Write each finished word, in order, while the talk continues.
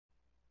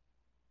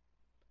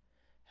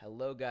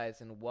Hello,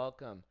 guys, and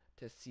welcome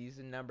to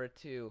season number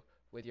 2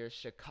 with your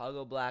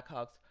Chicago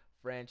Blackhawks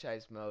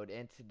franchise mode.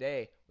 And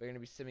today we're going to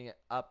be simming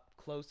up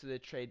close to the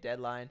trade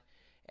deadline,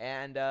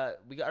 and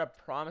we got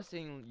a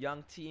promising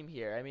young team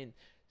here. I mean,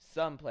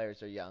 some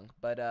players are young,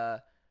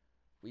 but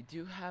we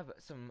do have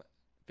some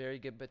very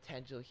good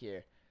potential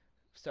here.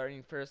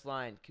 Starting first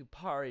line,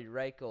 Kupari,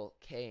 Reichel,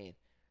 Kane.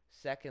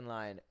 Second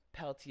line,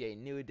 Peltier,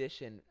 new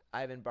addition,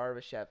 Ivan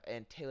Barbashev,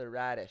 and Taylor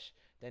Radish.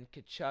 Then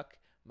Kachuk,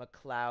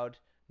 McLeod,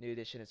 new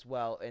addition as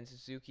well, and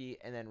Suzuki,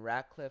 and then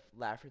Ratcliffe,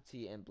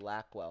 Lafferty, and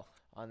Blackwell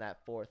on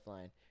that fourth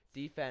line.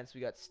 Defense,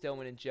 we got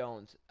Stillman and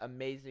Jones,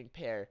 amazing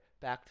pair,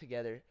 back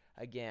together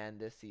again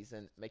this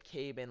season.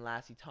 McCabe and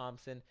Lassie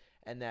Thompson,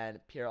 and then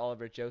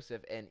Pierre-Oliver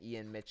Joseph and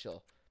Ian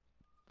Mitchell.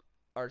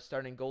 Our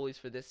starting goalies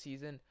for this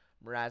season,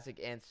 Mrazek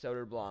and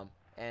Soderblom.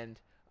 And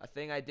a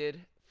thing I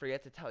did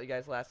forget to tell you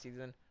guys last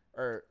season,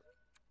 or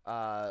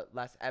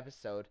last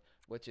episode,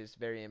 which is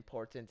very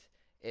important,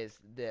 is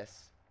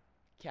this.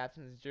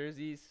 Captain's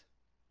jerseys.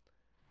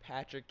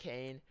 Patrick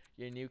Kane,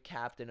 your new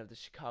captain of the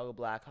Chicago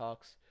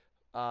Blackhawks.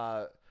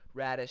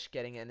 Radish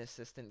getting an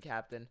assistant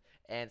captain,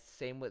 and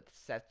same with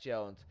Seth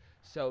Jones.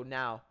 So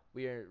now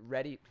we are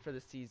ready for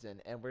the season,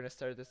 and we're going to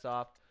start this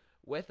off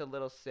with a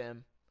little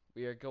sim.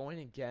 We are going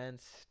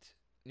against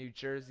New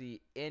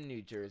Jersey in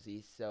New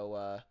Jersey,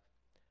 so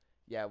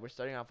yeah, we're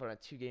starting off on a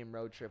 2-game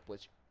road trip,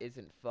 which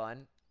isn't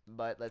fun,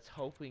 but let's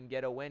hope we can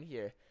get a win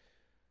here.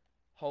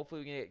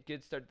 Hopefully we can get a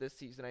good start this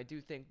season. I do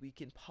think we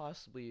can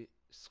possibly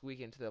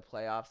squeak into the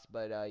playoffs,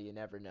 but you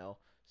never know.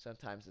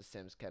 Sometimes the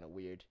sim's kind of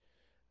weird.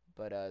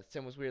 But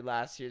sim was weird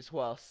last year as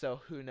well,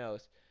 so who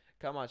knows.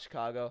 Come on,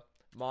 Chicago.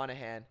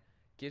 Monahan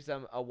gives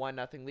them a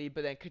 1-0 lead,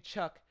 but then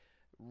Kachuk,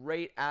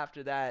 right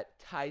after that,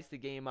 ties the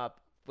game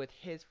up with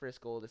his first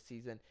goal of the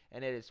season,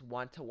 and it is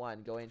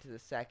 1-1 going into the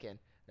second.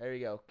 There we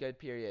go. Good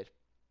period.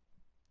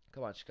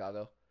 Come on,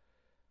 Chicago.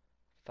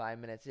 5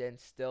 minutes in,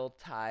 still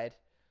tied.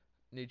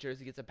 New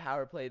Jersey gets a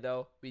power play,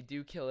 though. We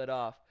do kill it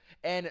off.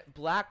 And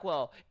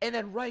Blackwell, and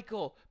then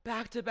Reichel,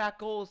 back-to-back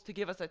goals to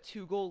give us a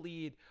 2-goal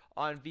lead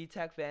on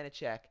Vitek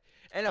Vanacek.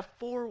 And a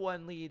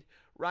 4-1 lead.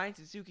 Ryan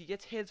Suzuki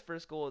gets his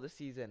first goal of the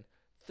season.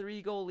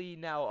 3-goal lead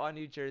now on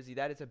New Jersey.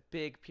 That is a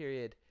big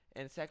period.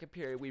 And second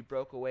period, we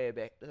broke away a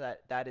bit.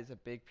 That is a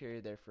big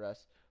period there for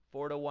us.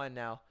 4-1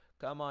 now.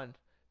 Come on.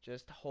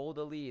 Just hold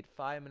the lead.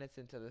 5 minutes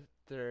into the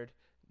third.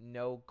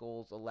 No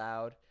goals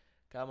allowed.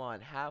 Come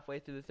on. Halfway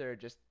through the third,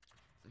 just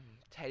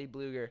Teddy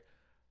Bluger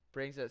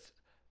brings us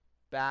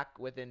back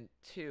within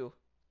 2.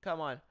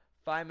 Come on.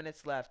 5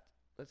 minutes left.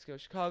 Let's go,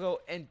 Chicago.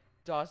 And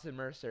Dawson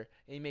Mercer.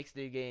 And he makes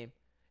the game.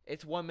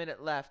 It's 1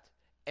 minute left.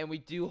 And we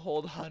do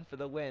hold on for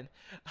the win.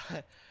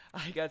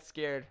 I got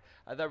scared.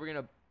 I thought we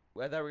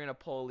were gonna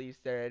pull Leafs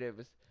there, and it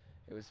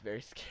was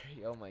very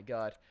scary. Oh my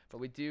god! But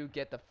we do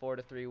get the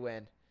 4-3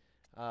 win.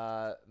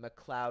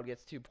 McLeod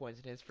gets 2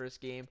 points in his first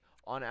game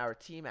on our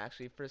team.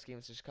 Actually, first game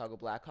was the Chicago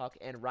Blackhawk,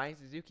 and Ryan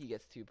Suzuki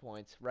gets 2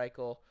 points.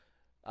 Reichel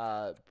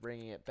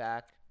bringing it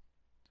back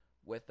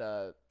with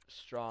a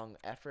strong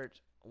effort,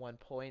 1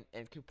 point,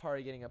 and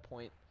Kupari getting a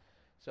point.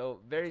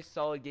 So very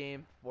solid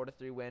game,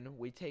 4-3 win.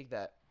 We take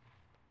that.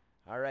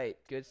 All right,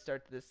 good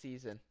start to the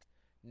season.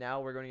 Now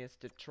we're going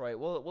against Detroit.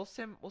 We'll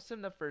sim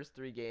the first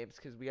 3 games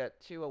because we got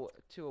two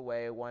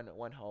away,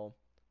 one home.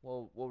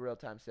 We'll real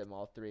time sim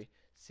all 3.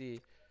 See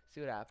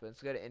what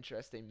happens. We got an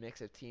interesting mix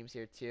of teams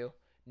here too.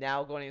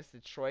 Now going against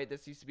Detroit.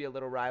 This used to be a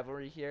little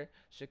rivalry here.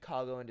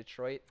 Chicago and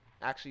Detroit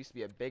actually used to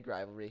be a big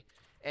rivalry.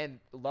 And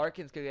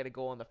Larkin's gonna get a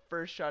goal on the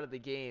first shot of the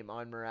game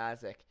on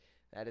Mrazek.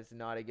 That is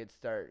not a good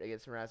start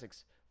against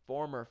Mrazek's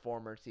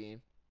former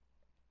team.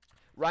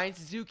 Ryan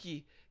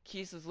Suzuki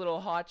keeps his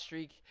little hot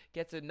streak,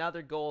 gets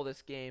another goal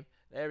this game.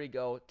 There we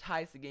go.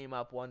 Ties the game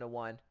up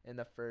 1-1 in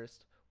the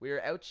first. We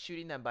are out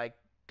shooting them by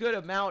good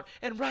amount,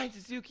 and Ryan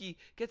Suzuki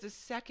gets his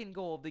second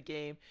goal of the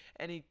game,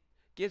 and he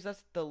gives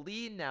us the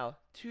lead now,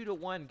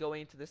 2-1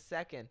 going into the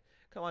second.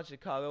 Come on,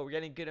 Chicago. We're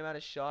getting a good amount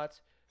of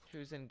shots.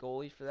 Who's in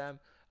goalie for them?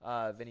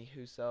 Vinny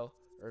Husso,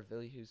 or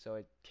Billy Husso.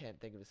 I can't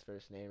think of his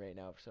first name right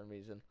now for some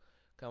reason.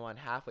 Come on,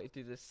 halfway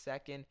through the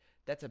second.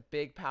 That's a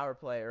big power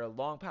play, or a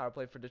long power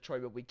play for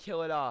Detroit, but we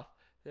kill it off.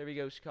 There we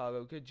go,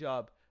 Chicago. Good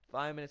job.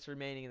 5 minutes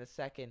remaining in the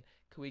second.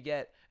 Can we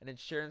get an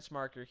insurance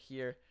marker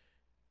here?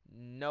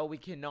 No, we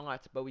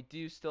cannot, but we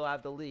do still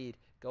have the lead.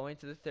 Going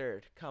to the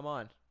third. Come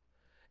on.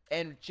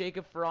 And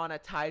Jacob Ferrana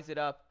ties it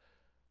up.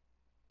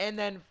 And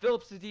then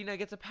Philip Zadina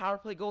gets a power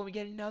play goal, and we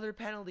get another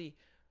penalty.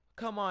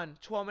 Come on.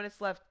 12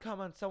 minutes left. Come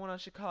on, someone on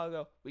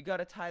Chicago. We got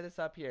to tie this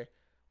up here.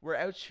 We're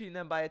outshooting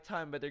them by a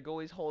ton, but their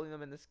goalie's holding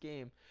them in this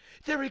game.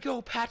 There we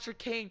go. Patrick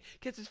Kane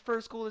gets his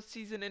first goal of the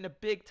season in a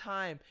big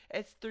time.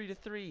 It's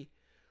 3-3.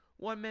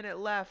 1 minute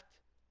left.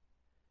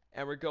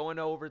 And we're going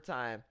to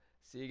overtime.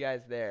 See you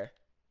guys there.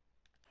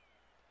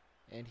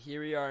 And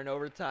here we are in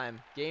overtime.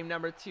 Game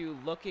number 2,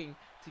 looking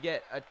to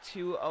get a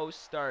 2-0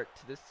 start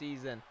to the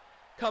season.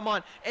 Come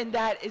on. And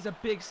that is a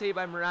big save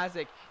by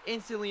Mrazek.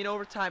 Instantly in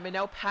overtime. And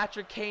now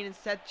Patrick Kane and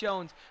Seth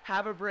Jones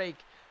have a break.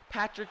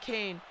 Patrick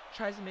Kane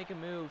tries to make a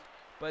move.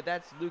 But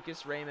that's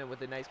Lucas Raymond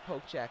with a nice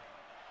poke check.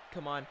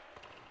 Come on.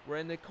 We're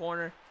in the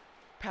corner.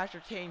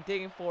 Patrick Kane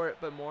digging for it,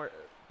 but Mo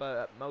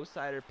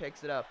Seider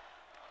picks it up.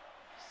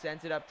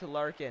 Sends it up to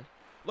Larkin.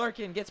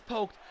 Larkin gets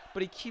poked,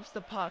 but he keeps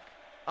the puck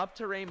up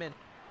to Raymond.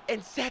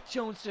 And Seth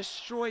Jones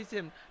destroys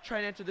him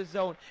trying to enter the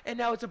zone. And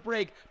now it's a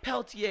break.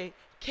 Peltier,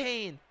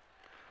 Kane,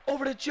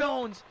 over to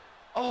Jones.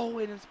 Oh,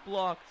 and it's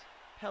blocked.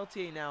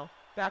 Peltier now.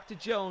 Back to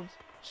Jones.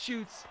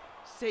 Shoots.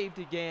 Saved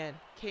again.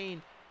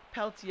 Kane,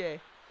 Peltier,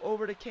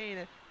 over to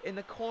Kane in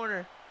the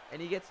corner.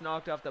 And he gets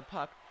knocked off the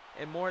puck.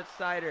 And Moritz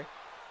Seider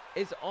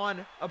is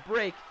on a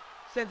break.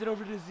 Sends it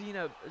over to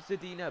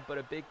Zadina, but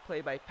a big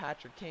play by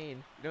Patrick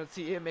Kane. You don't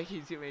see him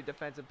making too many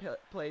defensive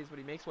plays, but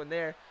he makes one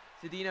there.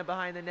 Zadina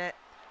behind the net.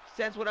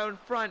 Sends one out in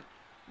front.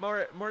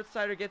 Moritz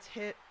Seider gets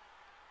hit.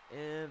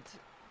 And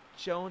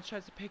Jones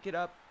tries to pick it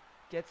up.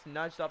 Gets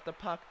nudged off the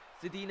puck.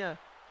 Zadina.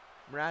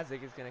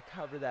 Mrazek is going to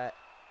cover that.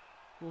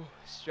 Ooh,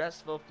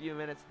 stressful few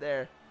minutes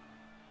there.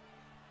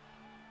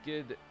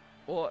 Good.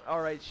 Well,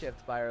 alright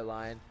shift by our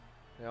line.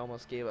 They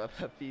almost gave up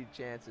a few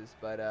chances,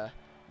 but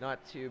not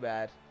too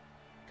bad.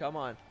 Come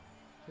on.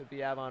 Could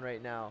be Avon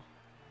right now.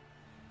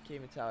 Can't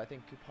even tell. I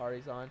think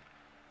Kupari's on.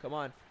 Come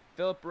on.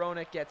 Philip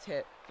Roenick gets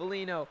hit.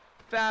 Foligno.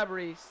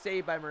 Fabry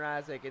saved by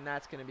Mrazek, and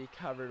that's going to be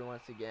covered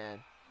once again.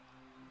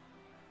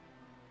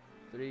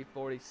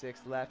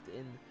 3:46 left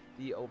in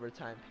the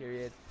overtime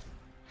period.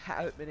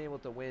 Haven't been able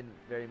to win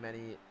very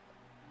many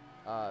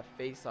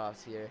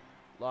face-offs here.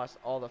 Lost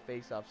all the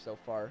face-offs so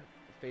far.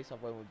 The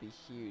face-off win would be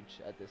huge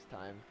at this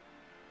time.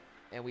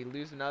 And we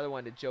lose another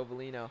one to Joe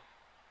Foligno.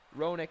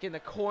 Roenick in the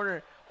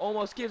corner.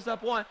 Almost gives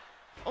up one.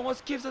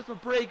 Almost gives us a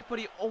break, but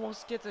he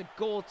almost gets a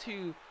goal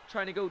too.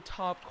 Trying to go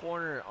top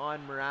corner on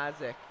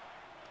Mrazek.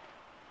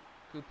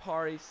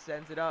 Kupari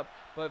sends it up,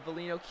 but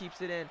Foligno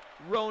keeps it in.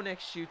 Roenick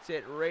shoots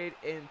it right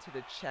into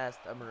the chest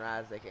of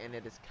Mrazek, and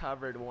it is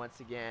covered once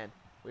again.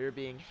 We are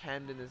being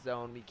hemmed in the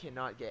zone. We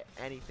cannot get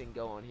anything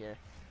going here.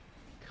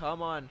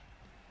 Come on.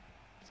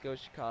 Let's go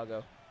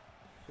Chicago.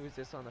 Who's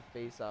this on the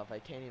face-off? I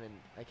can't even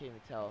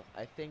tell.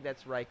 I think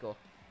that's Reichel.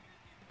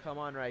 Come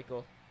on,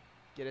 Reichel.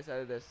 Get us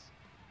out of this.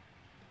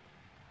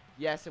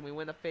 Yes, and we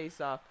win the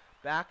face-off.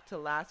 Back to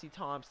Lassie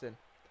Thompson.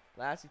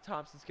 Lassie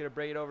Thompson's going to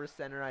bring it over to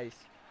center ice.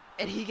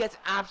 And he gets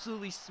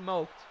absolutely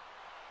smoked.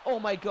 Oh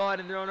my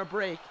god, and they're on a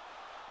break.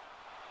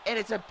 And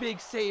it's a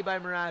big save by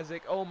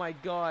Mrazek. Oh my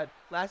god.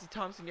 Lassie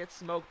Thompson gets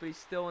smoked, but he's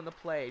still in the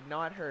play.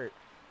 Not hurt.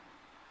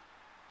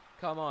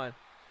 Come on.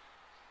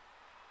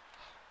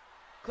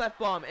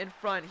 Clefbaum in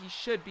front. He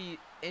should be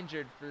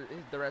injured for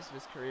the rest of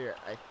his career,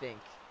 I think.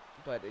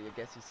 But I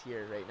guess he's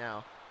here right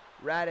now.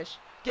 Radish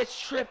gets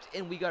tripped,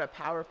 and we got a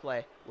power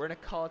play. We're going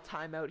to call a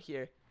timeout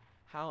here.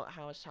 How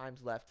much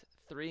time's left?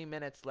 3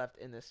 minutes left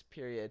in this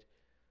period.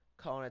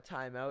 Calling a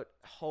timeout.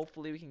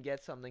 Hopefully we can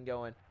get something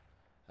going.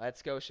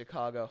 Let's go,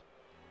 Chicago.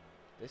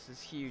 This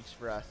is huge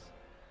for us.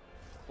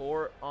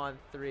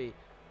 4-on-3.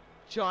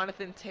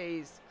 Jonathan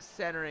Toews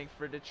centering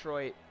for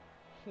Detroit.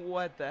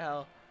 What the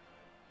hell?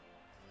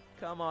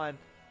 Come on.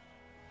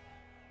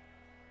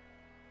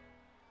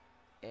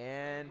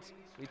 And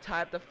we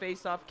tie up the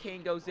face-off.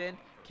 Kane goes in.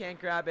 Can't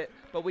grab it,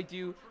 but we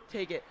do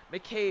take it.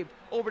 McCabe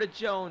over to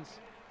Jones.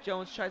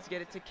 Jones tries to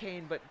get it to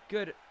Kane, but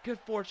good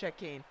forecheck,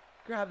 Kane.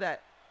 Grab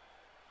that.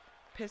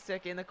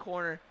 Piszczek in the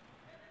corner,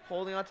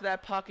 holding onto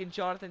that puck, and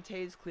Jonathan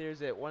Toews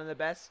clears it. One of the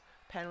best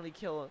penalty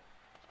kill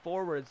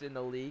forwards in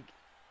the league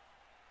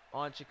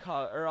on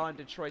Chicago or on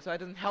Detroit. So that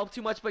doesn't help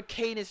too much. But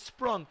Kane is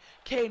sprung.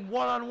 Kane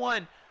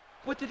one-on-one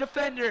with the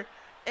defender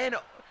and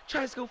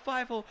tries to go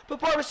 5-0. But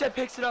Barbashev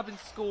picks it up and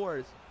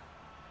scores.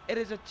 It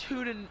is a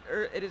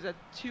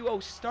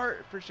 2-0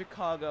 start for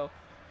Chicago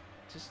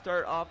to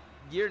start off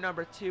year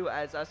number 2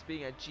 as us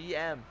being a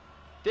GM.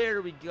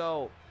 There we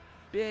go.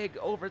 Big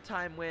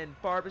overtime win.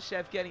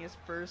 Barbashev getting his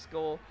first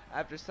goal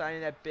after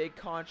signing that big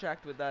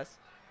contract with us.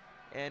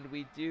 And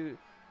we do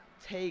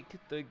take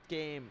the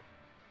game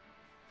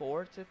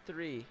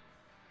 4-3.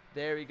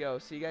 There we go.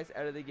 See you guys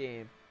out of the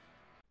game.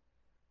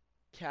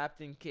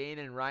 Captain Kane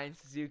and Ryan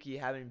Suzuki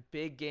having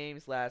big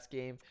games last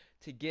game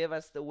to give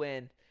us the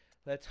win.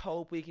 Let's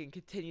hope we can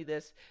continue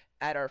this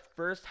at our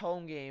first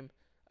home game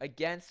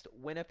against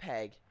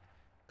Winnipeg.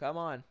 Come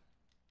on.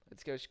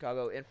 Let's go,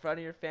 Chicago. In front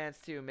of your fans,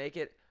 too. Make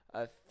it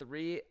a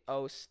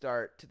 3-0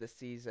 start to the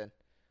season.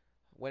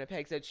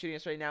 Winnipeg's out shooting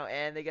us right now,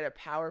 and they get a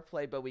power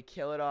play, but we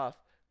kill it off.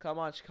 Come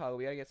on, Chicago.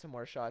 We got to get some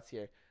more shots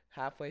here.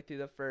 Halfway through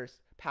the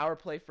first. Power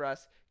play for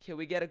us. Can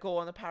we get a goal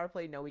on the power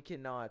play? No, we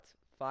cannot.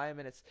 5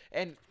 minutes.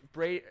 And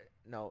Brady,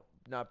 no,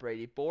 not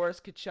Brady. Boris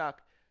Tkachuk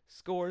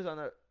scores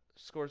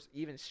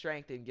even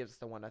strength and gives us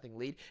the 1-0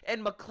 lead.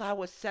 And McLeod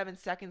with 7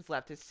 seconds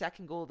left. His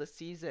second goal of the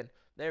season.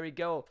 There we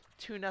go.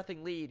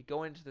 2-0 lead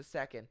going into the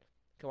second.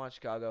 Come on,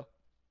 Chicago.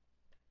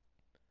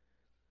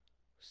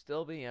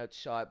 Still being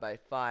outshot by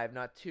 5,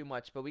 not too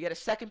much, but we get a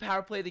second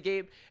power play of the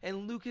game,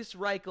 and Lucas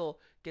Reichel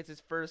gets his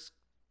first,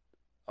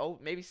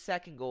 maybe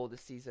second goal of the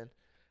season.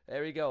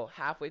 There we go,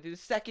 halfway through the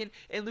second,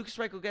 and Lucas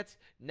Reichel gets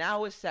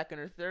now his second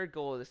or third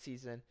goal of the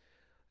season.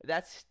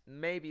 That's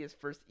maybe his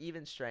first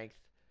even strength.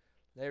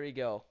 There we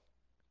go.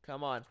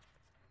 Come on.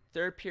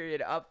 Third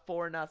period, up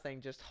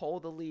 4-0. Just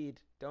hold the lead.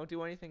 Don't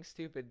do anything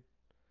stupid.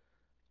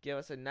 Give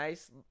us a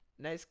nice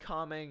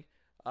calming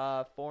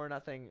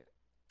 4-0.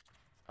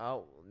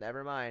 Oh,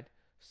 never mind.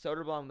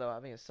 Soderblom, though,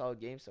 having a solid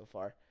game so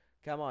far.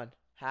 Come on.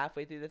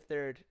 Halfway through the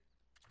third.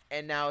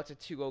 And now it's a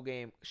 2-goal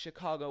game.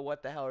 Chicago,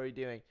 what the hell are you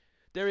doing?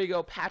 There we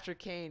go. Patrick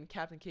Kane.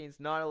 Captain Kane's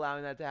not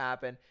allowing that to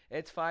happen.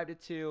 It's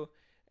 5-2.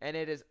 And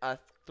it is a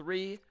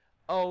 3-0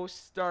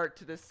 start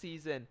to the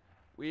season.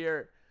 We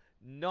are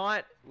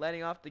not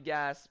letting off the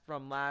gas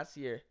from last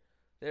year.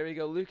 There we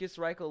go. Lucas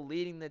Reichel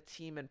leading the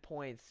team in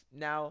points.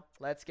 Now,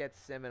 let's get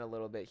Simon a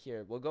little bit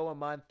here. We'll go a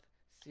month.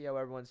 See how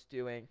everyone's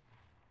doing.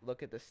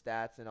 Look at the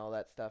stats and all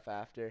that stuff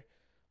after.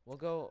 We'll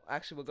go a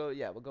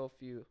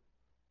few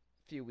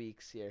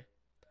weeks here.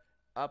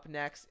 Up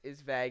next is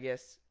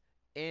Vegas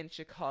in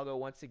Chicago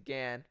once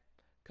again.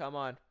 Come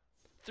on.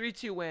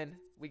 3-2 win.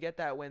 We get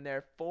that win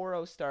there.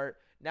 4-0 start.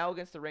 Now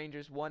against the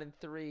Rangers,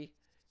 1-3.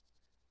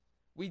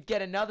 We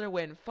get another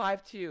win,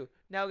 5-2.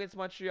 Now against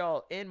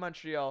Montreal, in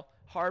Montreal.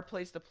 Hard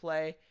place to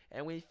play,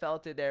 and we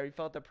felt it there. We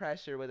felt the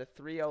pressure with a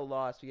 3-0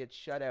 loss. We get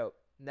shut out.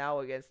 Now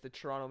against the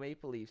Toronto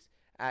Maple Leafs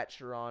at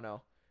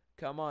Toronto.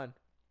 Come on.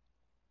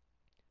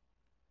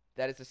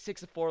 That is a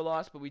 6-4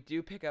 loss, but we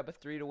do pick up a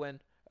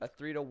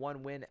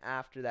 3-1 win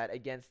after that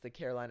against the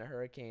Carolina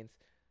Hurricanes.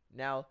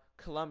 Now,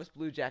 Columbus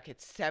Blue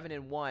Jackets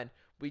 7-1.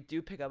 We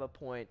do pick up a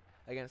point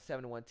against a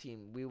 7-1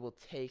 team. We will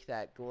take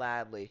that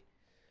gladly.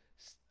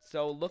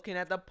 So, looking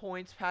at the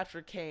points,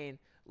 Patrick Kane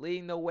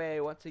leading the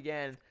way once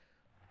again.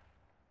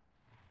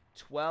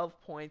 12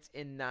 points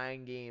in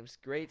 9 games.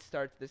 Great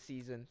start to the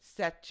season.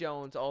 Seth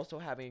Jones also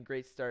having a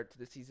great start to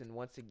the season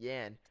once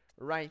again.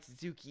 Ryan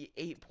Suzuki,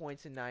 8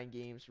 points in 9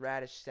 games.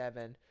 Radish,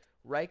 7.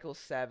 Reichel,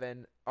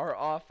 7. Our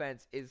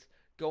offense is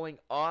going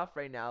off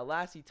right now.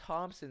 Lassie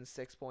Thompson,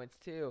 6 points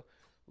too.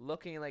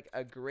 Looking like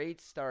a great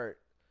start.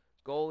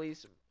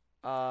 Goalies,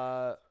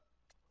 whoa,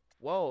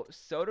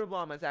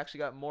 Soderblom has actually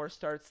got more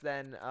starts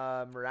than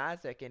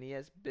Mrazek, and he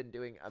has been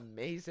doing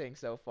amazing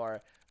so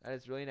far. That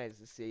is really nice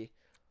to see.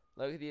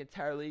 Look at the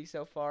entire league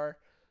so far.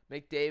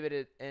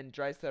 McDavid and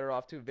Draisaitl are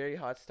off to a very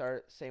hot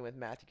start. Same with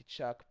Matthew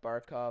Tkachuk,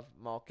 Barkov,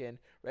 Malkin.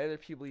 Regular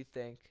people you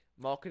think.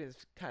 Malkin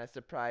is kind of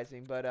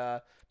surprising,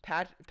 but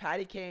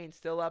Patty Kane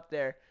still up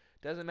there.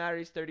 Doesn't matter,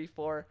 he's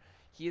 34.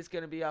 He is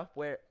going to be up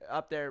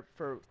there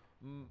for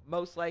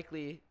most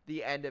likely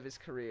the end of his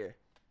career.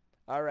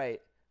 All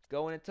right,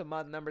 going into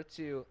month number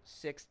 2,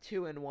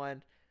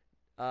 6-2-1.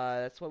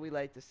 That's what we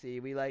like to see.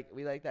 We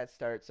like that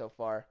start so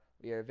far.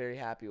 We are very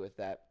happy with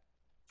that.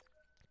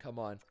 Come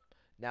on.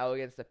 Now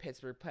against the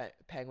Pittsburgh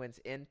Penguins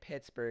in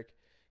Pittsburgh.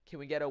 Can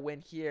we get a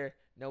win here?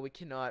 No, we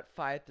cannot.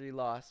 5-3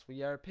 loss.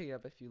 We are picking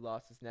up a few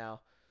losses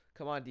now.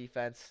 Come on,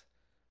 defense.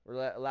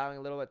 We're allowing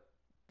a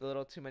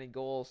little too many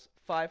goals.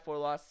 5-4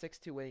 loss,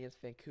 6-2 win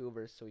against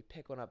Vancouver. So we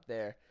pick one up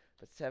there.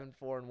 But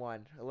 7-4-1.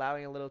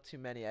 Allowing a little too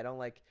many. I don't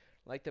like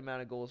the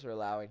amount of goals we're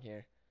allowing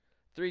here.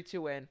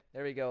 3-2 win.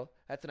 There we go.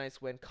 That's a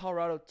nice win.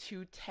 Colorado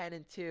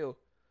 2-10-2.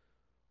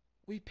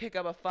 We pick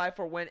up a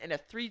 5-4 win and a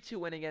 3-2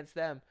 win against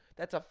them.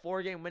 That's a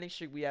 4-game winning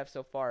streak we have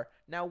so far.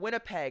 Now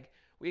Winnipeg,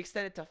 we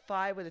extend it to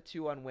 5 with a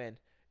 2-1 win.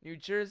 New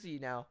Jersey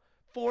now,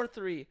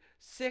 4-3,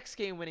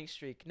 6-game winning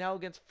streak. Now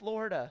against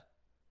Florida.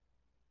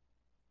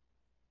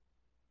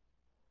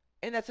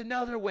 And that's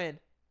another win.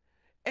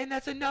 And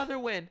that's another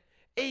win.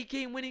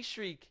 8-game winning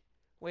streak.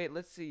 Wait,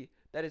 let's see.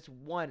 That is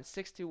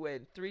 6-2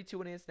 win, 3-2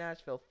 win against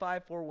Nashville,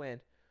 5-4 win,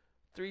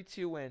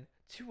 3-2 win,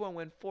 2-1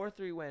 win,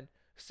 4-3 win.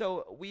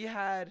 So we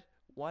had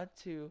 1,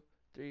 2,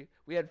 3.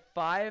 We had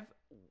 5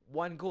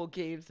 one-goal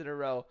games in a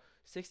row.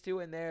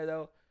 6-2 in there,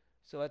 though.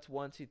 So that's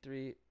 1, 2,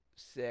 3,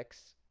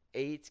 6,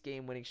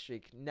 8-game winning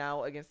streak.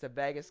 Now against the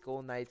Vegas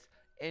Golden Knights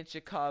in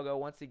Chicago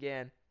once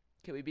again.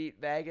 Can we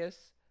beat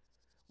Vegas?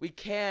 We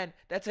can.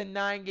 That's a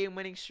 9-game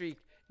winning streak.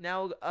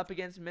 Now up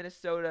against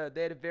Minnesota.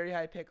 They had a very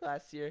high pick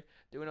last year.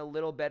 Doing a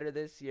little better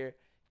this year.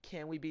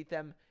 Can we beat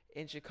them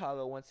in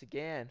Chicago once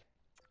again?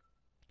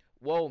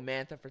 Whoa,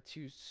 Mantha for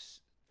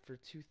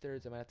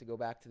 2/3. I might have to go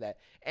back to that.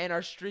 And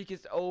our streak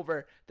is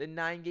over. The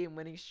 9-game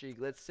winning streak.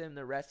 Let's sim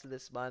the rest of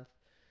this month.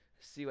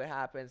 See what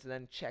happens. And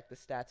then check the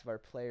stats of our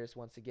players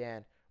once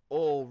again.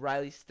 Oh,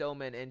 Riley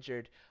Stillman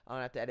injured. I'm going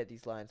to have to edit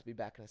these lines. Be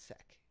back in a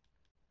sec.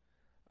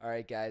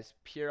 Alright, guys.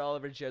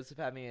 Pierre-Olivier Joseph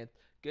having a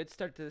good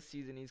start to the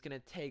season. He's going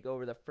to take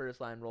over the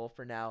first line role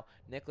for now.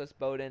 Nicholas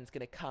Bowden's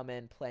going to come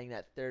in playing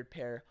that third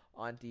pair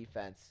on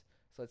defense.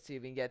 So let's see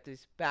if we can get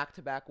these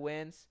back-to-back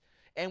wins.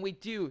 And we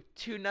do.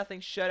 2-0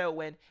 shutout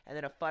win and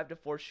then a 5-4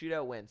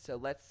 shootout win. So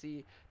let's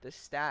see the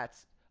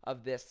stats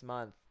of this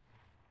month.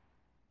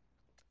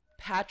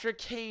 Patrick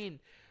Kane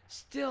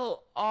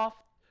still off.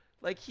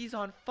 Like, he's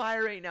on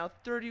fire right now.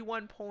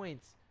 31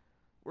 points.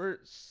 We're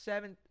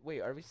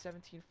are we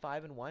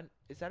 17-5-1?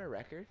 Is that a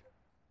record?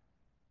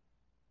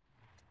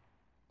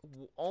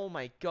 Oh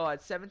my god,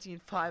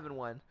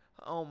 17-5-1.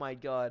 Oh my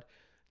god.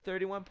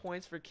 31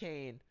 points for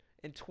Kane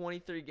in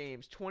 23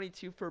 games.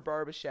 22 for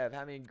Barbashev,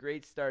 having a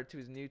great start to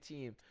his new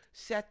team.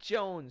 Seth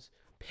Jones,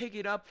 pick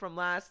it up from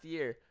last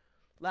year.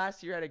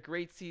 last year had a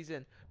great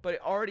season, but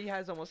it already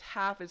has almost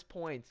half his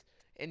points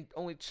in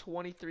only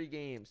 23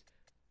 games.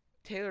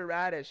 Taylor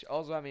Radish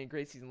also having a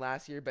great season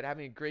last year, but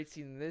having a great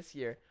season this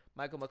year.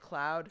 Michael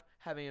McLeod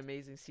having an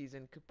amazing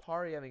season.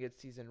 Kupari having a good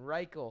season.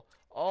 Reichel.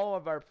 All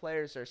of our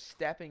players are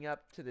stepping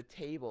up to the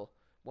table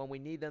when we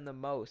need them the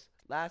most.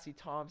 Lassie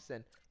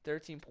Thompson,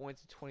 13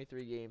 points in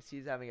 23 games.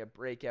 He's having a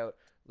breakout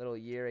little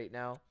year right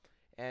now.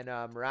 And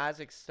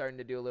Mrazek's starting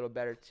to do a little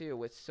better too,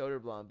 with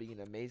Soderblom being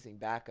an amazing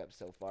backup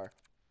so far.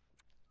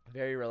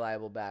 Very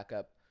reliable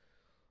backup.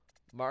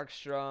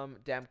 Markstrom,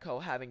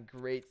 Demko having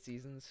great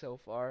seasons so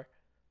far.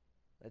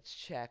 Let's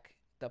check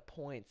the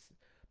points.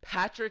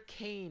 Patrick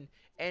Kane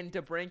and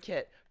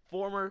DeBrincat,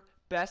 former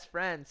best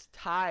friends,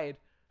 tied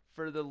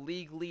for the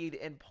league lead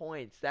in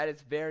points. That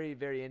is very,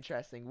 very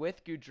interesting.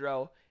 With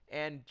Goudreau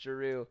and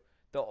Giroux,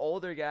 the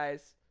older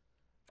guys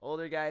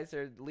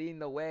are leading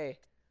the way.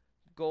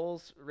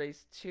 Goals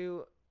race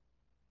 2.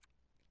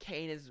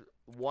 Kane is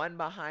 1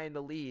 behind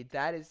the lead.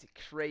 That is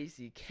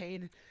crazy.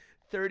 Kane,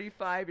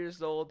 35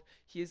 years old.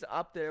 He's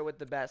up there with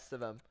the best of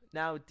them.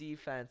 Now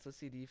defense. Let's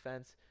see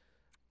defense.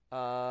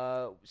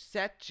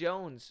 Seth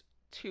Jones,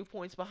 2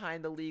 points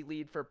behind the league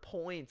lead for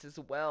points as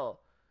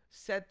well.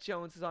 Seth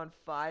Jones is on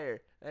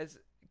fire. That's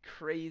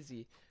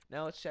crazy.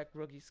 Now let's check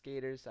rookie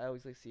skaters. I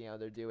always like seeing how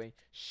they're doing.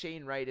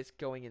 Shane Wright is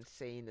going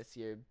insane this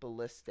year.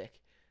 Ballistic.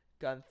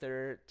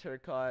 Gunther,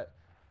 Turcotte.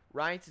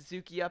 Ryan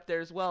Suzuki up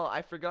there as well.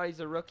 I forgot he's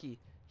a rookie.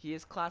 He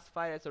is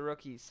classified as a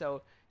rookie,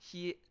 so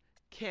he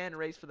can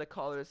race for the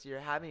Calder this year,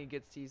 having a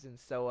good season.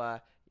 So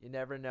you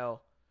never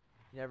know.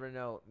 You never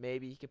know.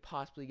 Maybe he could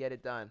possibly get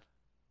it done.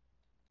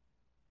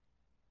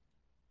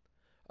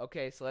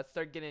 Okay, so let's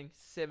start getting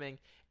simming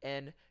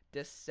in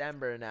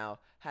December now.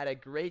 Had a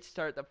great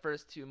start the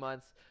first 2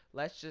 months.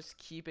 Let's just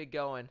keep it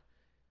going.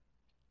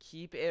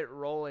 Keep it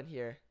rolling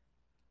here.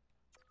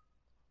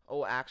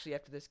 Oh, actually,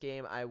 after this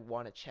game, I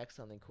want to check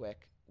something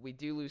quick. We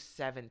do lose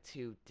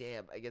 7-2.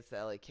 Damn, against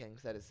the LA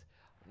Kings. That is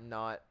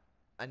not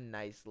a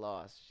nice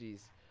loss.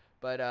 Jeez.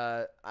 But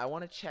I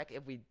want to check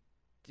if we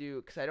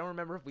do, because I don't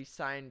remember if we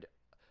signed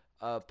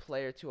a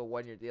player to a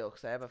 1-year deal,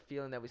 because I have a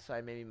feeling that we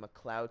signed maybe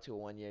McLeod to a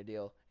 1-year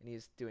deal, and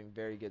he's doing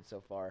very good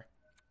so far.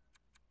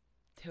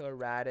 Taylor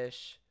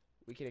Radish,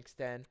 we can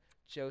extend.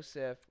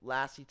 Joseph,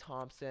 Lassie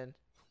Thompson,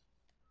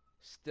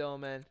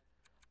 Stillman.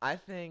 I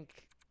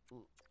think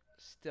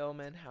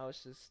Stillman, how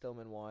much does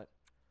Stillman want?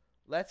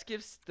 Let's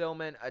give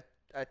Stillman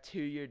a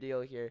 2-year deal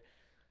here.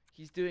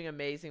 He's doing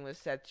amazing with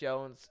Seth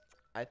Jones.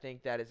 I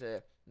think that is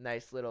a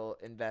nice little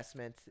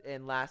investment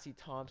in Lassie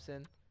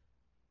Thompson.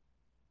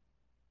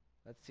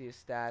 Let's see his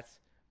stats.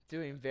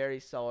 Doing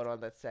very solid on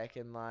that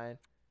second line.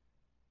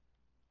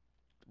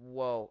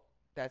 Whoa,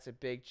 that's a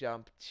big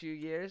jump. 2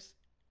 years?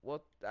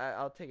 Well,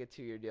 I'll take a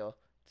 2-year deal.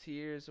 2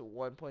 years,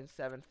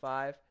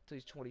 1.75 till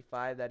he's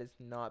 25. That is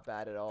not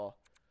bad at all.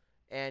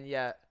 And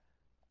yeah,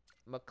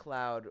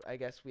 McLeod, I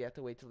guess we have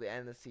to wait till the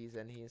end of the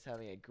season. He's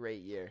having a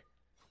great year.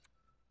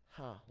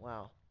 Huh,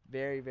 wow.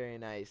 Very, very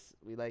nice.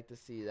 We like to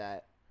see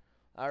that.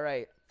 All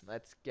right,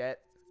 let's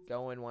get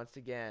going once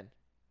again.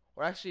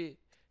 Or actually,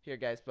 here,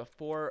 guys,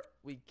 before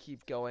we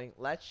keep going,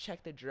 let's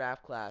check the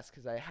draft class,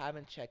 because I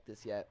haven't checked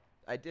this yet.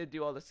 I did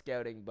do all the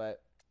scouting,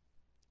 but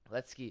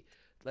let's see.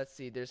 Let's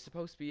see. There's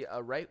supposed to be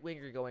a right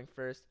winger going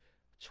first.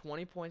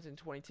 20 points in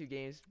 22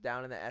 games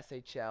down in the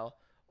SHL.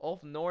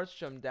 Ulf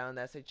Nordstrom down in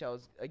the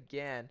SHL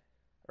again,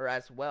 or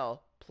as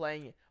well,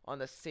 playing on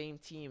the same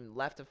team.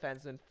 Left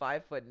defenseman,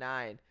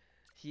 5'9".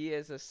 He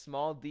is a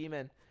small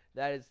demon.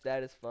 That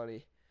is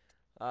funny.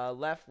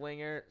 Left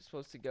winger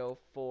supposed to go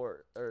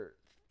fourth.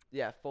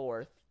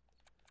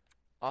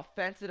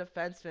 Offensive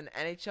defenseman,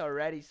 NHL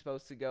ready,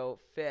 supposed to go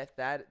 5th.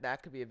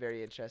 That could be a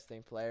very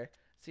interesting player.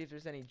 See if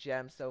there's any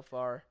gems so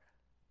far.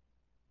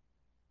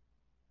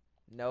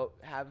 Nope,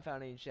 haven't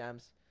found any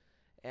gems.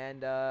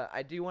 And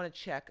I do want to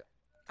check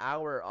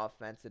our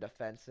offensive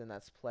defenseman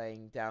that's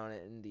playing down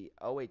in the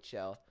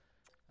OHL.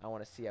 I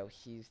want to see how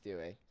he's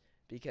doing,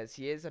 because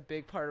he is a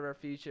big part of our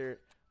future.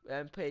 We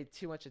haven't paid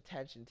too much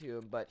attention to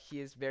him, but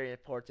he is very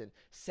important.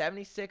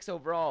 76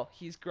 overall.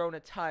 He's grown a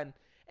ton,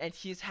 and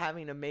he's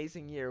having an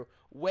amazing year.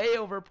 Way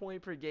over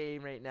point per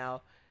game right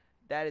now.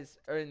 That is,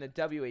 or in the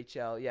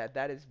WHL. Yeah,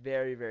 that is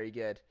very, very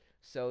good.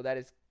 So that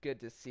is good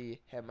to see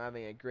him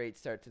having a great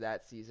start to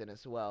that season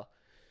as well.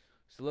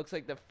 So it looks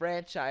like the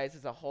franchise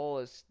as a whole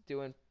is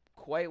doing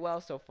quite well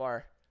so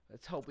far.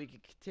 Let's hope we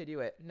can continue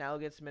it. Now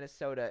against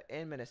Minnesota,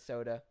 in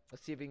Minnesota.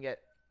 Let's see if we can get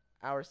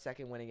our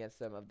second win against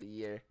them of the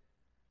year.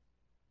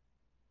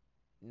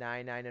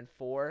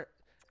 9-9-4.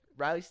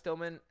 Riley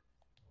Stillman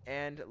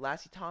and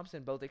Lassie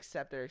Thompson both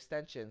accept their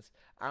extensions.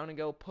 I'm going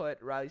to go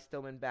put Riley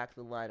Stillman back to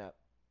the lineup.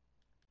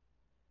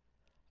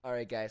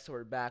 Alright, guys, so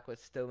we're back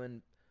with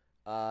Stillman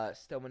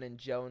and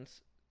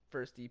Jones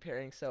first D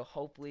pairing, so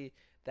hopefully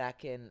that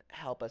can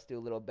help us do a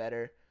little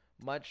better.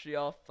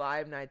 Montreal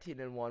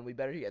 5-19-1. We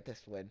better get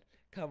this win.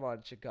 Come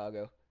on,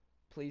 Chicago.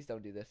 Please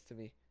don't do this to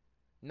me.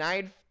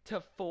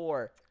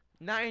 9-4.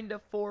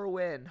 9-4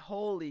 win.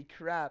 Holy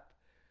crap.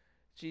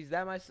 Jeez,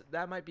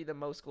 that might be the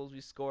most goals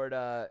we scored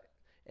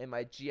in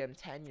my GM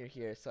tenure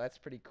here, so that's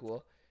pretty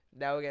cool.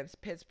 Now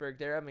against Pittsburgh,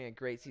 they're having a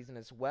great season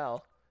as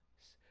well.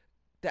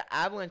 The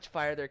Avalanche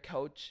fire their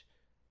coach.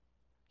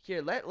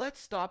 Here, let's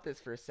stop this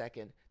for a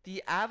second.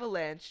 The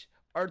Avalanche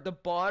are the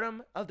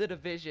bottom of the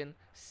division,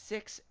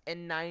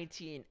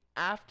 6-19,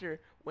 after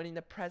winning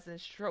the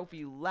President's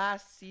Trophy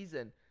last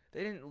season.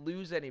 They didn't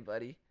lose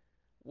anybody.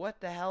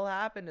 What the hell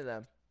happened to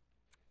them?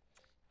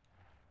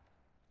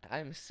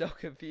 I'm so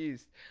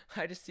confused.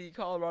 I just see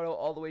Colorado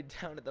all the way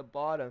down at the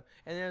bottom,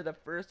 and they're the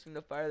first team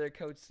to fire their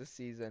coach this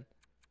season,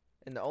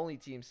 and the only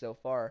team so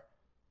far.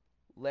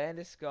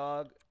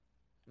 Landeskog,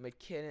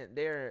 McKinnon,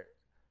 they're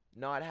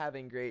not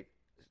having great,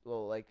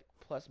 well, like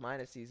plus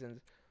minus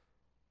seasons.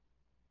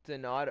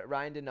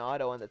 Ryan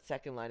Donato on the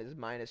second line is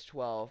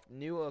 -12.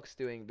 Newhook's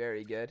doing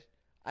very good.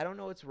 I don't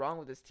know what's wrong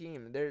with this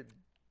team. Their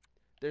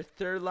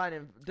third line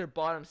and their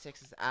bottom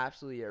six is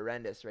absolutely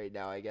horrendous right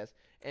now, I guess.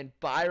 And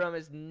Byram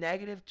is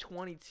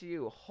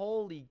 -22.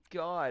 Holy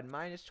God,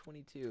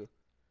 -22.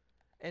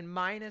 And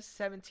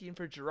 -17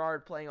 for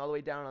Gerard playing all the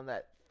way down on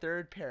that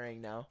third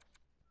pairing now.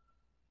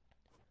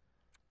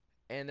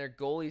 And their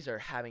goalies are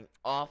having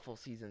awful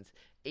seasons.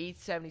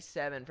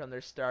 877 from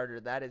their starter.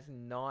 That is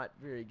not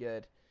very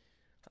good.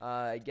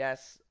 I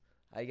guess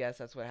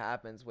that's what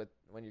happens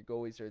when your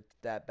goalies are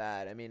that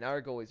bad. I mean,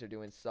 our goalies are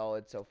doing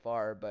solid so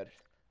far, but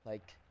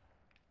like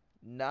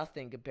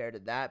nothing compared to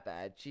that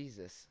bad.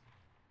 Jesus.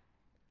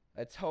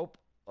 Let's hope.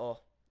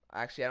 Oh,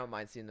 actually, I don't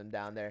mind seeing them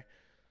down there.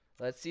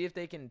 Let's see if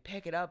they can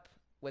pick it up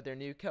with their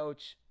new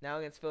coach. Now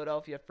against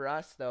Philadelphia for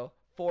us, though,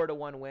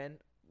 4-1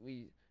 win.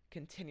 We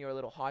continue our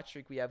little hot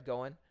streak we have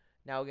going.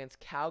 Now against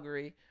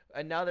Calgary,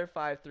 another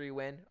 5-3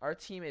 win. Our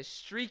team is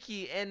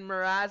streaky, and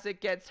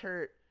Mrazek gets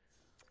hurt.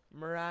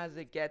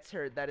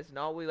 That is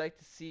not what we like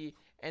to see.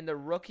 And the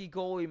rookie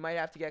goalie might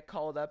have to get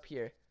called up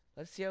here.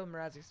 Let's see how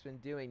Mrazek's been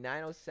doing.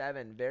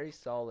 907, very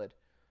solid.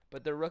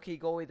 But the rookie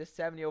goalie, the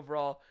 70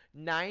 overall,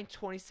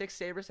 926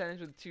 save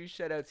percentage with 2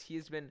 shutouts. He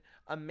has been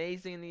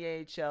amazing in the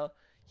AHL.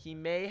 He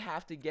may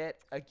have to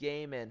get a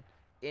game in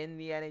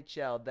the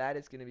NHL. That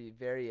is going to be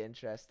very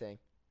interesting.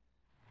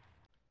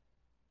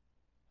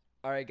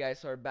 Alright guys,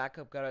 so our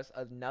backup got us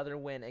another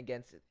win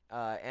against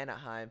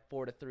Anaheim,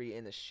 4-3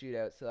 in the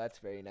shootout, so that's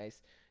very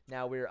nice.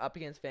 Now we're up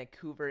against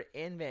Vancouver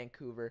in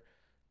Vancouver.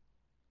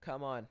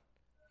 Come on.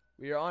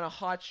 We are on a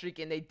hot streak,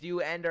 and they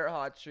do end our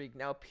hot streak.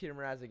 Now Peter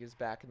Mrazek is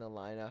back in the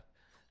lineup.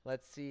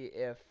 Let's see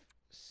if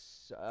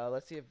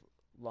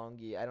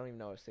Longy, I don't even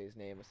know how to say his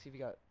name. Let's see if he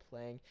got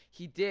playing.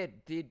 He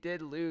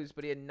did lose,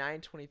 but he had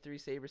 923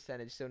 save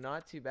percentage, so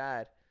not too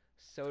bad.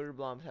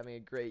 Soderblom's having a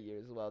great year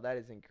as well. That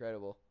is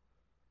incredible.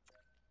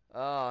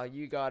 Oh,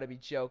 you gotta be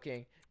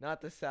joking. Not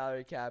the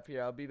salary cap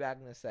here. I'll be back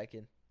in a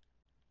second.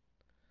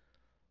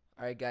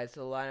 Alright guys,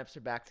 so the lineups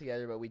are back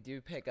together, but we do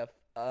pick up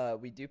a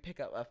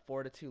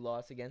 4-2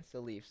 loss against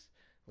the Leafs.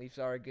 Leafs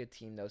are a good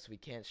team though, so we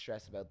can't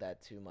stress about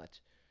that too much.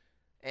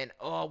 And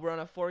oh, we're on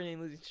a 4-game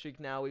losing streak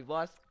now. We've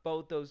lost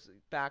both those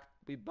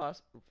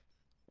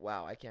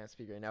wow, I can't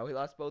speak right now. We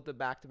lost both the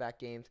back-to-back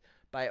games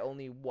by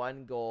only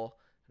 1 goal.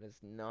 That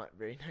is not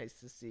very nice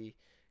to see.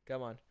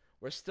 Come on.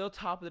 We're still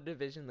top of the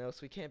division though,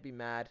 so we can't be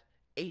mad.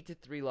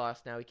 8-3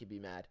 loss, now we can be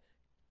mad.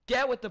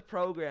 Get with the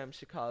program,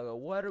 Chicago.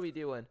 What are we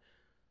doing?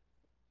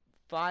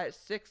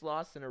 6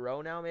 losses in a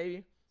row now,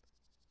 maybe?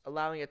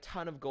 Allowing a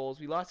ton of goals.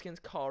 We lost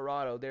against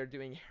Colorado. They're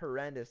doing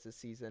horrendous this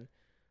season.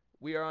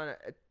 We are on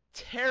a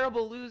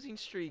terrible losing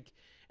streak,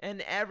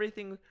 and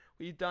everything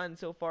we've done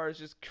so far is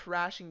just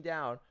crashing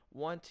down.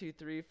 1, 2,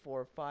 3,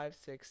 4, 5,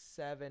 6,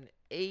 7,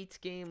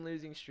 8-game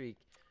losing streak.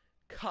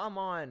 Come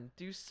on,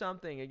 do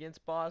something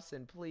against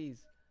Boston,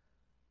 please.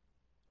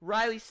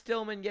 Riley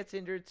Stillman gets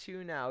injured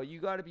too now. You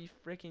gotta be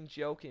freaking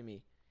joking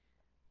me.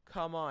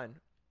 Come on.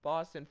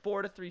 Boston,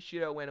 4-3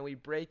 shootout win, and we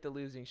break the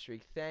losing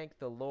streak. Thank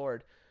the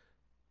Lord.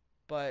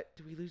 But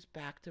do we lose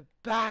back to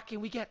back,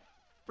 and we get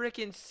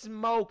freaking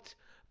smoked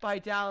by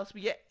Dallas? We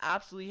get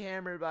absolutely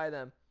hammered by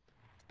them.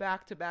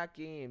 Back-to-back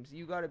games.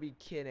 You gotta be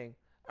kidding.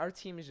 Our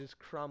team is just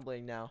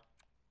crumbling now.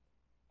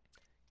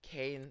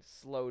 Kane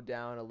slowed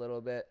down a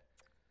little bit.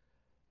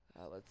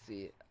 Let's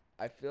see.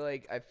 I feel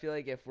like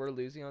if we're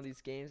losing on these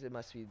games, it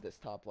must be this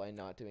top line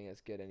not doing as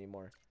good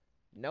anymore.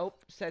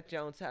 Nope. Seth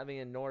Jones having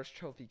a Norris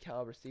Trophy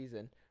caliber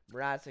season.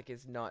 Mrazek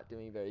is not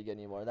doing very good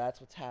anymore. That's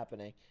what's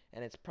happening.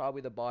 And it's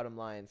probably the bottom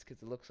lines,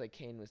 because it looks like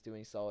Kane was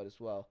doing solid as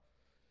well.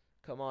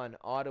 Come on,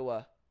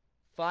 Ottawa.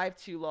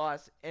 5-2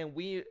 loss, and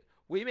we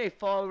may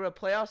fall over a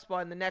playoff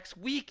spot in the next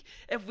week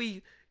if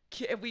we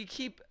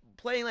keep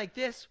playing like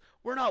this.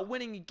 We're not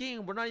winning a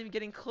game. We're not even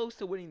getting close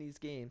to winning these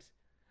games.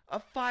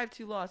 A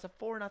 5-2 loss, a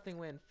 4-0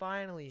 win,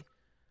 finally.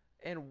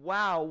 And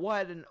wow,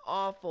 what an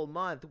awful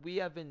month. We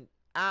have been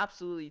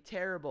absolutely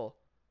terrible.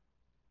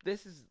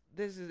 This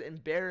is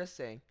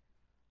embarrassing.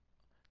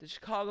 The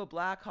Chicago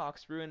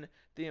Blackhawks ruined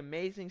the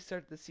amazing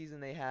start to the season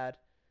they had.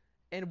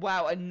 And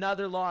wow,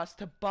 another loss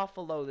to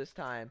Buffalo this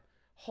time.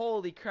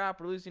 Holy crap,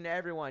 we're losing to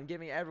everyone,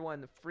 giving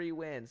everyone the free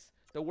wins.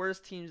 The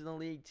worst teams in the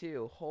league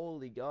too.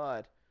 Holy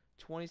God.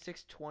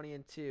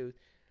 26-20-2.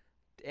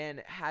 And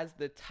has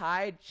the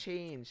tide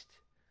changed?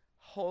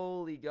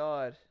 Holy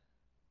God.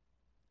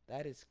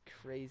 That is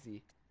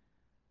crazy.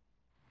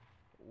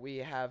 We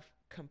have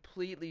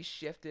completely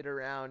shifted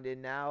around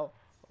and now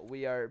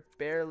we are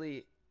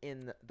barely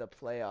in the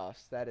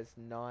playoffs. That is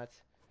not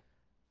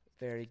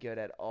very good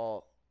at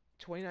all.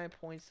 29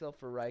 points still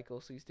for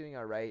Reichel, so he's doing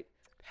all right.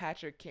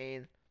 Patrick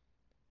Kane,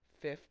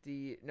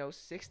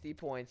 60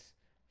 points,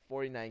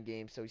 49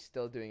 games, so he's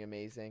still doing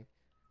amazing.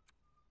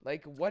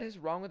 Like, what is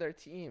wrong with our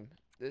team?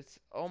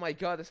 Oh my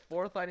God, this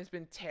fourth line has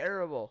been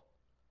terrible.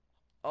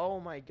 Oh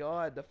my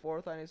God, the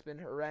fourth line has been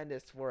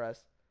horrendous for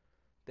us.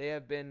 They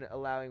have been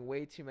allowing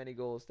way too many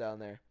goals down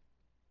there.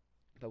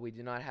 But we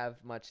do not have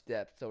much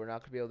depth, so we're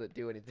not going to be able to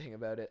do anything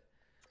about it.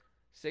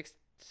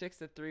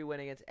 6-3 win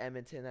against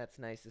Edmonton. That's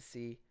nice to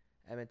see.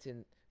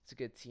 Edmonton, it's a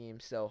good team,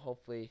 so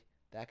hopefully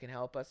that can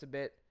help us a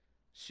bit.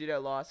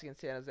 Shootout loss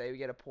against San Jose. We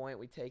get a point.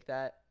 We take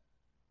that.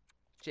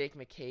 Jake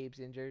McCabe's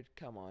injured.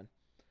 Come on.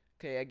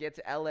 Okay, I get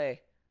to LA.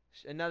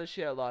 Another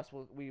shootout loss.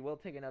 We will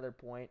take another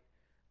point.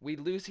 We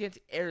lose against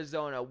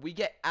Arizona. We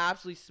get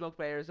absolutely smoked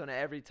by Arizona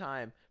every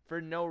time for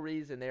no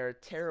reason. They're a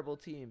terrible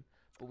team,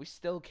 but we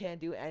still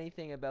can't do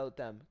anything about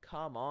them.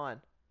 Come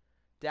on.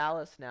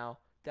 Dallas now.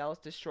 Dallas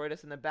destroyed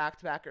us in the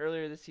back-to-back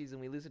earlier this season.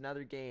 We lose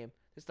another game.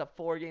 This is a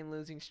 4-game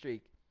losing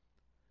streak.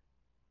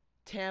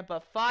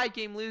 Tampa,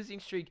 5-game losing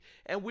streak,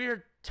 and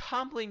we're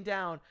tumbling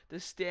down the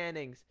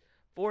standings.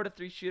 4-3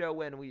 shootout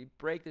win. We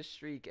break the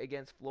streak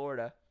against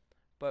Florida.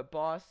 But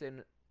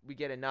Boston, we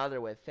get another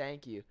win.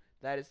 Thank you.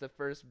 That is the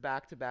first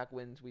back-to-back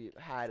wins we've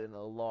had in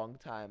a long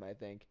time, I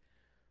think.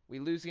 We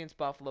lose against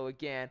Buffalo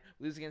again.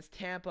 Lose against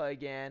Tampa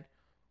again.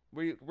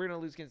 We're going to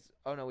lose against...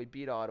 Oh, no, we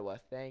beat Ottawa.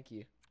 Thank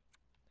you.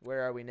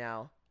 Where are we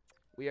now?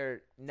 We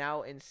are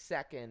now in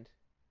second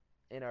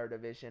in our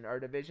division. Our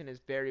division is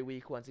very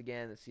weak once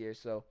again this year,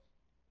 so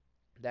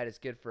that is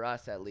good for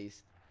us at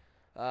least.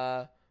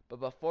 But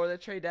before the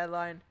trade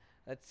deadline,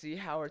 let's see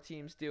how our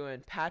team's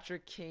doing.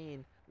 Patrick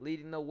Kane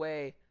leading the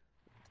way,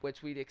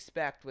 which we'd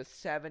expect with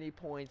 70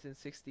 points in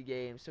 60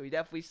 games. So he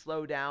definitely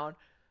slowed down,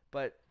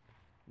 but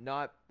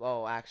not...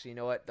 Oh, actually, you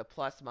know what? The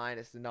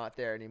plus-minus is not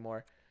there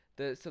anymore.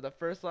 So the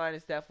first line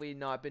has definitely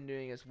not been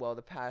doing as well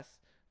the past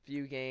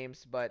few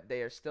games, but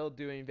they are still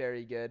doing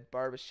very good.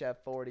 Barbashev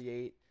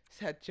 48,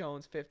 Seth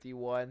Jones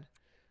 51,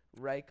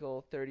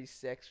 Reichel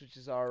 36, which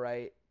is all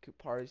right.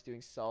 Kupari's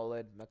doing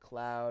solid.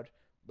 McLeod,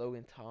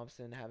 Logan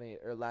Thompson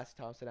Lasse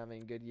Thompson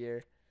having a good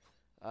year.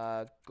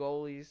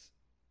 Goalies,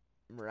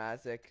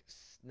 Mrazek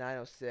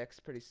 906,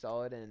 pretty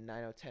solid, and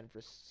 910 for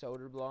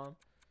Soderblom.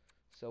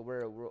 So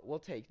we'll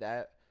take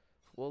that.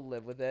 We'll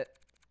live with it.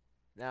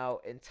 Now,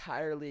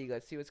 entire league.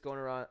 Let's see what's going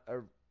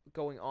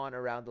on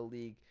around the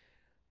league.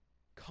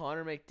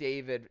 Connor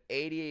McDavid,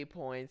 88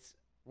 points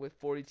with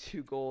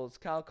 42 goals.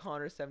 Kyle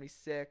Connor,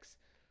 76.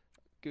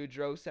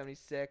 Goudreau,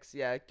 76.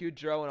 Yeah,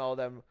 Goudreau and all of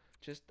them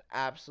just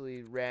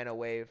absolutely ran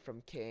away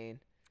from Kane.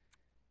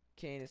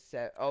 Kane is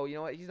set. Oh, you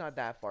know what? He's not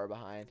that far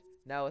behind.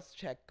 Now let's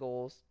check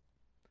goals.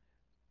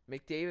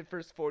 McDavid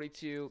first,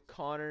 42.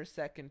 Connor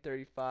second,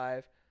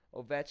 35.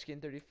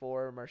 Ovechkin,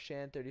 34.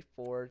 Marchand,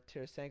 34.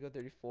 Tarasenko,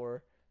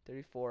 34.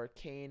 34.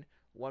 Kane,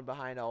 one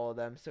behind all of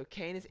them. So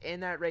Kane is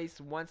in that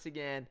race once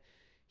again.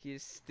 He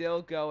is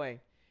still going.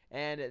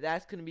 And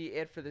that's going to be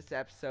it for this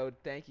episode.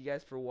 Thank you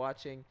guys for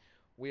watching.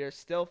 We are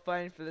still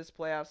fighting for this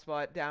playoff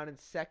spot down in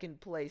second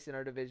place in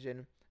our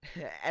division.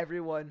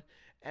 everyone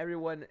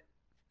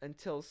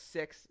until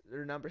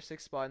number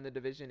 6 spot in the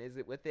division is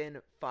within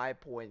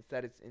 5 points.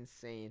 That is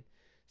insane.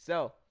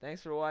 So,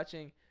 thanks for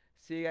watching.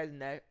 See you guys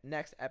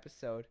next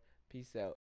episode. Peace out.